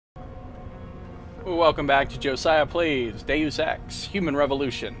Welcome back to Josiah Plays Deus Ex Human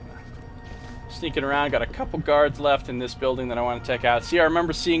Revolution. Sneaking around, got a couple guards left in this building that I want to check out. See, I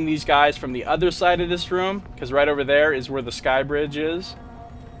remember seeing these guys from the other side of this room, because right over there is where the sky bridge is.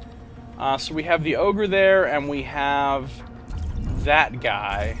 So we have the ogre there, and we have that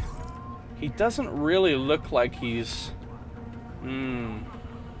guy. He doesn't really look like he's...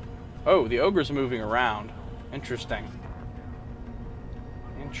 Oh, the ogre's moving around. Interesting.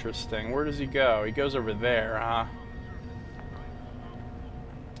 Interesting. Where does he go? He goes over there, huh?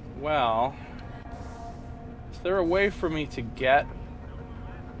 Well, is there a way for me to get...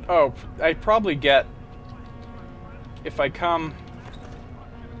 Oh, I probably get... If I come...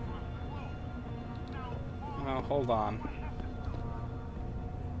 Well, hold on.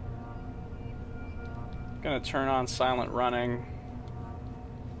 I'm gonna turn on silent running.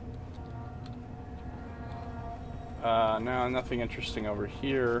 No, nothing interesting over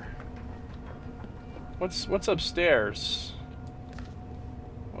here. What's upstairs?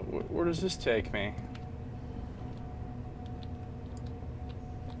 Where does this take me?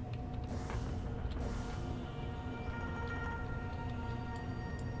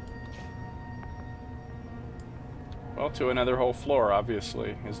 Well, to another whole floor,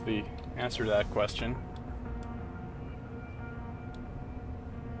 obviously, is the answer to that question.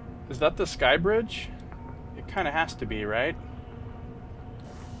 Is that the sky bridge? It kind of has to be, right?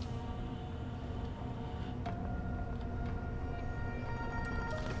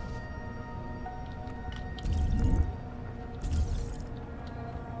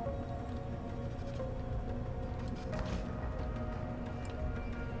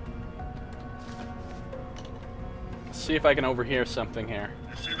 Let's see if I can overhear something here.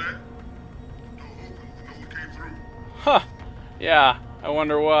 You see that? The door opened, but no one came through. Huh. Yeah, I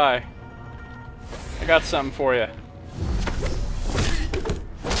wonder why. I got something for you.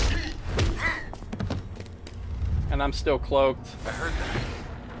 And I'm still cloaked. I heard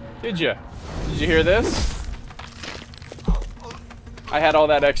that. Did you? Did you hear this? I had all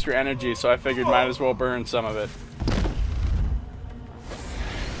that extra energy, so I figured might as well burn some of it.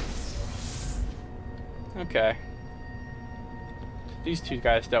 Okay. These two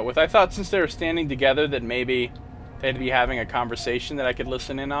guys dealt with. I thought since they were standing together that maybe they'd be having a conversation that I could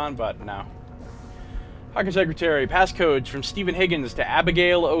listen in on, but no. Hacker Secretary, passcodes from Stephen Higgins to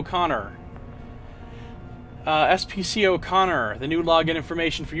Abigail O'Connor. SPC O'Connor, the new login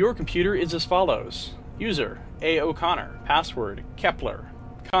information for your computer is as follows. User, A. O'Connor. Password, Kepler.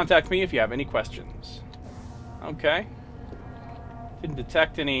 Contact me if you have any questions. Okay. Didn't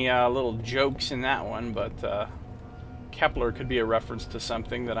detect any little jokes in that one, but Kepler could be a reference to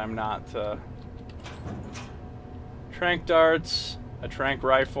something that I'm not... Trank darts, a trank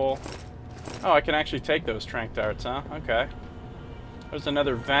rifle. Oh, I can actually take those trank darts, huh? Okay. There's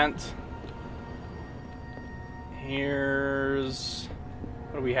another vent. Here's...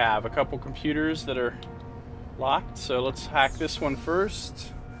 What do we have? A couple computers that are locked, so let's hack this one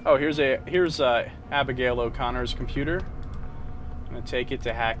first. Oh, here's Abigail O'Connor's computer. I'm gonna take it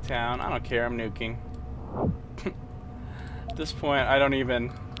to Hacktown. I don't care, I'm nuking. At this point, I don't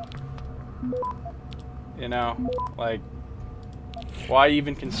even... You know, like... Why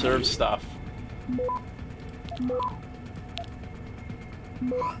even conserve stuff?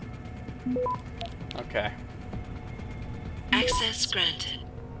 Okay. Access granted.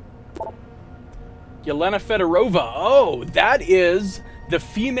 Yelena Fedorova. Oh, that is the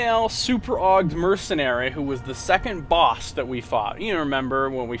female super-ogged mercenary who was the second boss that we fought. You remember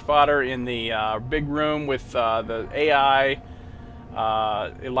when we fought her in the big room with the AI,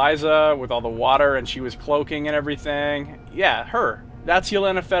 Eliza, with all the water, and she was cloaking and everything? Yeah, her. That's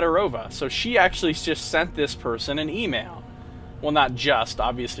Yelena Fedorova. So she actually just sent this person an email. Well, not just.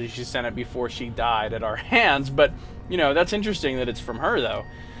 Obviously, she sent it before she died at our hands. But, you know, that's interesting that it's from her, though.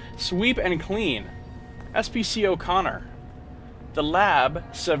 Sweep and clean. SPC O'Connor. The lab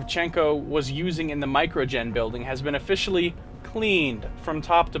Sevchenko was using in the Microgen building has been officially cleaned from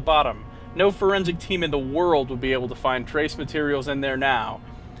top to bottom. No forensic team in the world would be able to find trace materials in there now.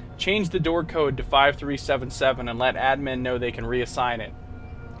 Change the door code to 5377 and let admin know they can reassign it.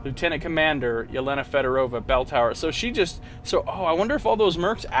 Lieutenant Commander Yelena Fedorova, Bell Tower. So she just... So, oh, I wonder if all those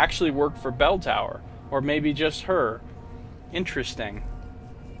mercs actually work for Bell Tower. Or maybe just her. Interesting.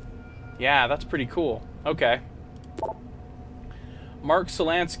 Yeah, that's pretty cool. Okay. Mark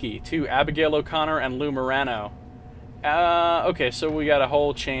Solansky to Abigail O'Connor and Lou Morano. Okay, so we got a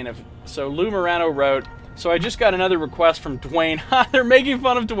whole chain of... So Lou Morano wrote... So I just got another request from Dwayne. They're making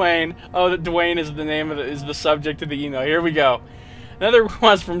fun of Dwayne. Oh, that Dwayne is the name of is the subject of the email. Here we go. Another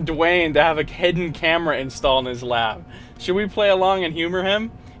request from Dwayne to have a hidden camera installed in his lab. Should we play along and humor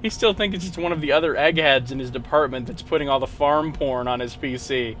him? He still thinks it's just one of the other eggheads in his department that's putting all the farm porn on his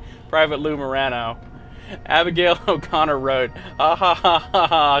PC. Private Lou Morano. Abigail O'Connor wrote, "Ah ha ha ha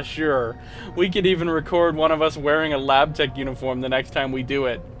ha, sure. We could even record one of us wearing a lab tech uniform the next time we do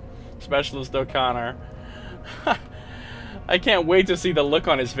it." Specialist O'Connor. I can't wait to see the look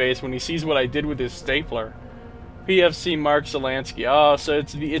on his face when he sees what I did with his stapler. PFC Mark Zelansky. Oh, so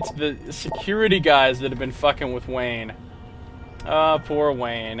it's the security guys that have been fucking with Wayne. Oh, poor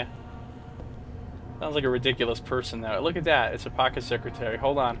Wayne. Sounds like a ridiculous person, though. Look at that. It's a pocket secretary.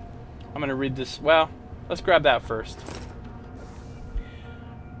 Hold on. I'm going to read this. Well, let's grab that first.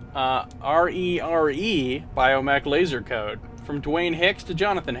 RERE Biomech Laser Code. From Dwayne Hicks to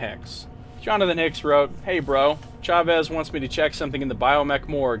Jonathan Hicks. Jonathan Hicks wrote, "Hey, bro. Chavez wants me to check something in the Biomech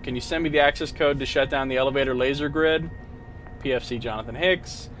morgue. Can you send me the access code to shut down the elevator laser grid?" PFC Jonathan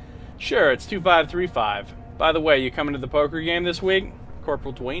Hicks. "Sure, it's 2535. By the way, you coming to the poker game this week?"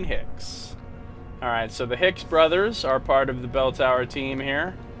 Corporal Dwayne Hicks. Alright, so the Hicks brothers are part of the Bell Tower team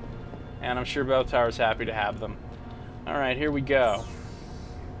here. And I'm sure Bell Tower's happy to have them. Alright, here we go.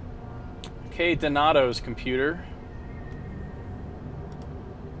 Kay Donato's computer.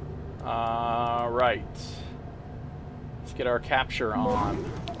 Right. Let's get our capture on.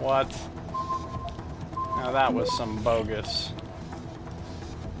 What? Now that was some bogus.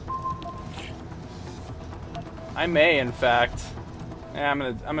 I may, in fact. Yeah, I'm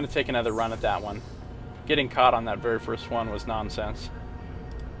gonna take another run at that one. Getting caught on that very first one was nonsense.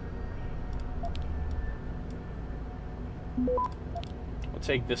 We'll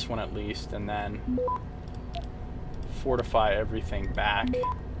take this one at least, and then fortify everything back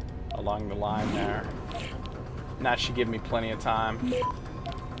along the line there. And that should give me plenty of time.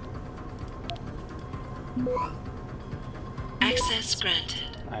 Access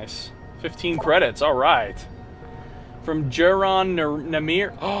granted. Nice. 15 credits, alright. From Jaron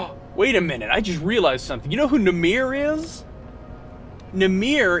Namir. Oh, wait a minute, I just realized something. You know who Namir is?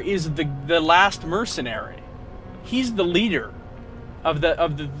 Namir is the last mercenary. He's the leader of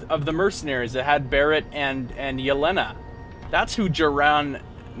the mercenaries that had Barrett and Yelena. That's who Jaron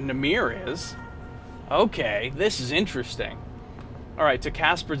Namir is. Okay, this is interesting. Alright, to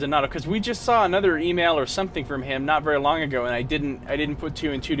Casper Donato, because we just saw another email or something from him not very long ago, and I didn't put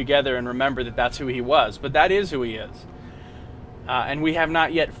two and two together and remember that that's who he was. But that is who he is. And we have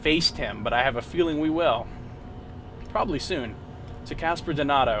not yet faced him, but I have a feeling we will. Probably soon. To Casper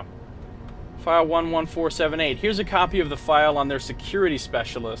Donato. File 11478. Here's a copy of the file on their security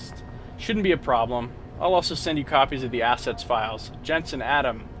specialist. Shouldn't be a problem. I'll also send you copies of the assets files. Jensen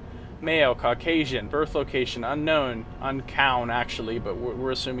Adam. Male, Caucasian, birth location, unknown. Uncown, actually, but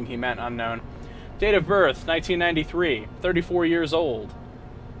we're assuming he meant unknown. Date of birth, 1993. 34 years old.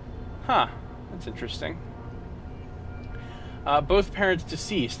 Huh. That's interesting. Both parents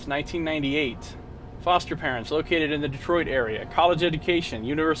deceased, 1998. Foster parents located in the Detroit area. College education,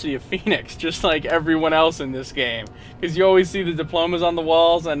 University of Phoenix, just like everyone else in this game. Because you always see the diplomas on the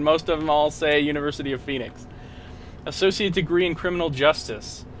walls, and most of them all say University of Phoenix. Associate degree in criminal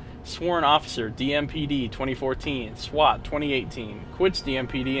justice. Sworn officer, DMPD, 2014. SWAT, 2018. Quits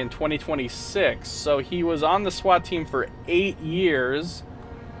DMPD in 2026. So he was on the SWAT team for 8 years,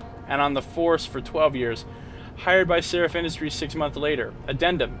 and on the force for 12 years. Hired by Seraph Industries 6 months later.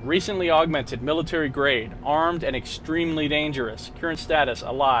 Addendum. Recently augmented. Military grade. Armed and extremely dangerous. Current status.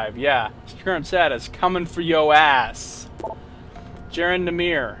 Alive. Yeah. Current status. Coming for yo ass. Jaron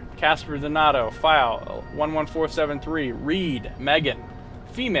Namir. Casper Donato. File 11473. Reed. Megan.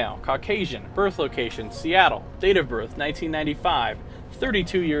 Female. Caucasian. Birth location. Seattle. Date of birth. 1995.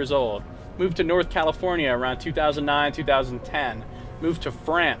 32 years old. Moved to North California around 2009-2010. Moved to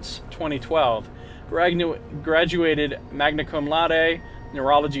France. 2012. Graduated magna cum laude,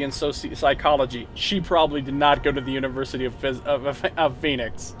 neurology and psychology. She probably did not go to the University of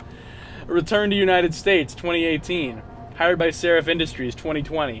Phoenix. Returned to United States, 2018. Hired by Seraph Industries,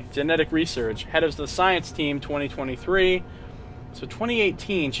 2020. Genetic research. Head of the science team, 2023. So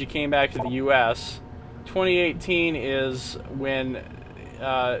 2018, she came back to the U.S. 2018 is when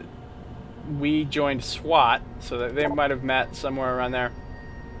we joined SWAT, so they might have met somewhere around there.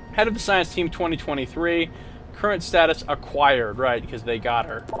 Head of the science team 2023. Current status acquired, right, because they got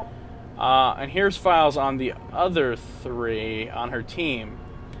her. And here's files on the other 3 on her team.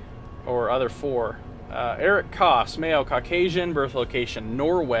 Or other 4. Eric Koss, male, Caucasian, birth location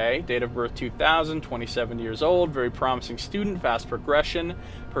Norway, date of birth 2000, 27 years old, very promising student, fast progression,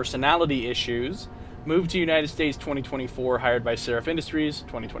 personality issues. Moved to United States 2024, hired by Seraph Industries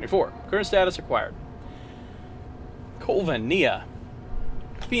 2024. Current status acquired. Colvin, Nia.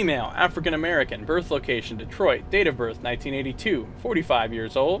 Female, African American, birth location Detroit, date of birth 1982, 45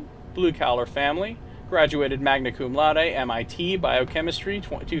 years old, blue collar family, graduated magna cum laude, MIT, biochemistry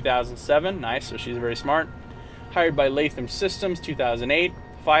 2007, nice, so she's very smart. Hired by Latham Systems 2008,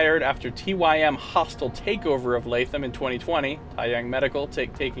 fired after TYM hostile takeover of Latham in 2020, Taiyang Medical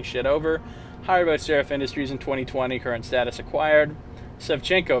taking shit over. Hired by Seraph Industries in 2020, current status acquired.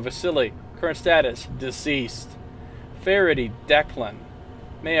 Sevchenko Vasily, current status deceased. Faraday Declan,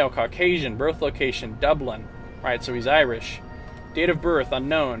 male, Caucasian, birth location Dublin. Right, so he's Irish. Date of birth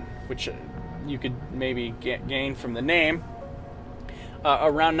unknown, which you could maybe gain from the name.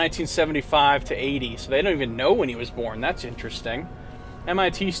 Around 1975 to 80, so they don't even know when he was born. That's interesting.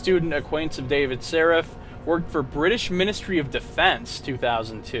 MIT student, acquaintance of David Seraph, worked for British Ministry of Defense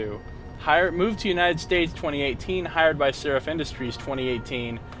 2002. Moved to United States 2018, hired by Seraph Industries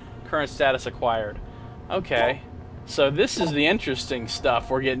 2018, current status acquired. Okay, so this is the interesting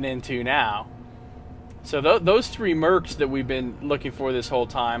stuff we're getting into now. So those three mercs that we've been looking for this whole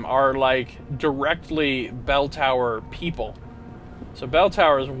time are like directly Bell Tower people. So Bell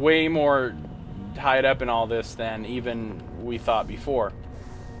Tower is way more tied up in all this than even we thought before.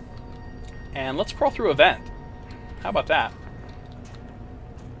 And let's crawl through a vent. How about that?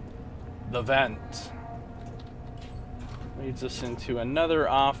 The vent leads us into another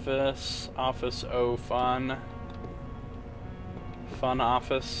office. Office O fun. Fun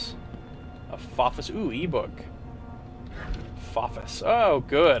office. A Foffice. Ooh, ebook. Foffice. Oh,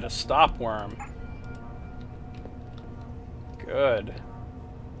 good. A stopworm. Good.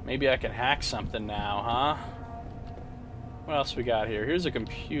 Maybe I can hack something now, huh? What else we got here? Here's a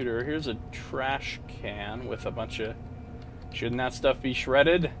computer. Here's a trash can with a bunch of... Shouldn't that stuff be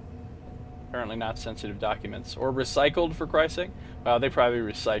shredded? Apparently not sensitive documents. Or recycled, for Christ's sake. Well, they probably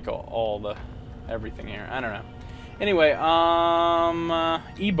recycle all the... everything here. I don't know. Anyway,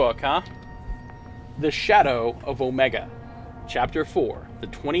 ebook, huh? The Shadow of Omega. Chapter 4. The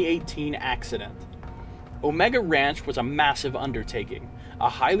 2018 Accident. Omega Ranch was a massive undertaking. A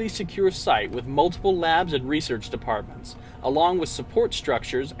highly secure site with multiple labs and research departments, along with support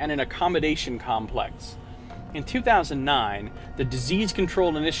structures and an accommodation complex. In 2009, the Disease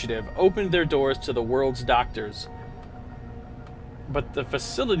Control Initiative opened their doors to the world's doctors. But the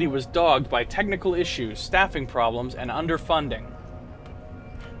facility was dogged by technical issues, staffing problems, and underfunding.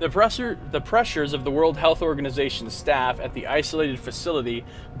 The pressures of the World Health Organization's staff at the isolated facility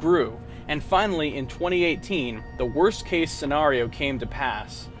grew, and finally in 2018, the worst-case scenario came to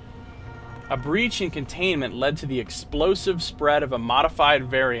pass. A breach in containment led to the explosive spread of a modified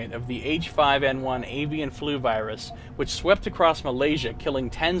variant of the H5N1 avian flu virus, which swept across Malaysia, killing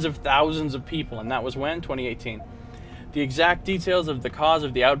tens of thousands of people, and that was when? 2018. The exact details of the cause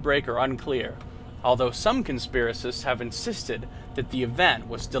of the outbreak are unclear, although some conspiracists have insisted that the event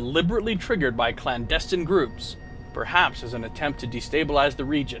was deliberately triggered by clandestine groups, perhaps as an attempt to destabilize the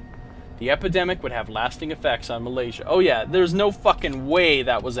region. The epidemic would have lasting effects on Malaysia. Oh yeah, there's no fucking way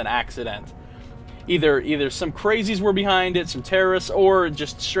that was an accident. Either some crazies were behind it, some terrorists, or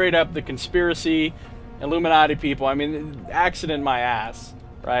just straight up the conspiracy, Illuminati people. I mean, accident my ass,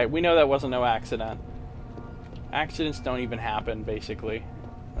 right? We know that wasn't no accident. Accidents don't even happen, basically,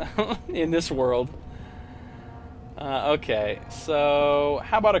 in this world. Okay, so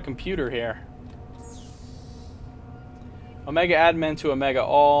how about a computer here? Omega admin to Omega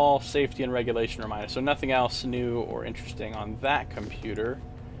all, safety and regulation reminder. So nothing else new or interesting on that computer.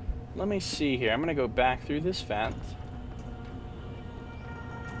 Let me see here. I'm going to go back through this vent.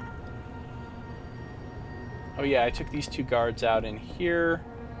 Oh yeah, I took these two guards out in here.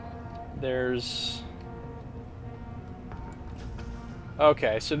 There's...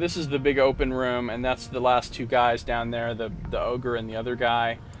 Okay, so this is the big open room, and that's the last two guys down there, the ogre and the other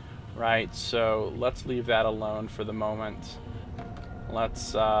guy. Right, so let's leave that alone for the moment.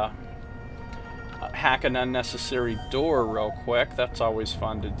 Let's hack an unnecessary door real quick. That's always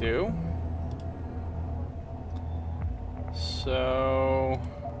fun to do. So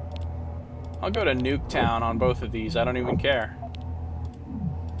I'll go to Nuketown on both of these. I don't even care.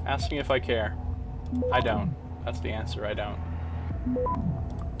 Ask me if I care. I don't. That's the answer. I don't.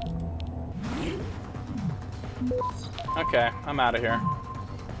 Okay, I'm out of here.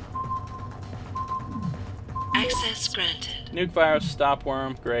 Access granted. Nuke virus,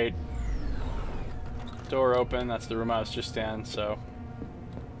 stopworm, great. Door open, that's the room I was just in, so...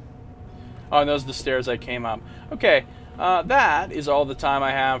 Oh, and those are the stairs I came up. Okay, that is all the time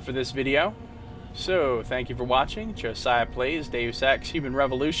I have for this video. So, thank you for watching. Josiah Plays Deus Ex Human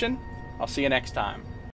Revolution. I'll see you next time.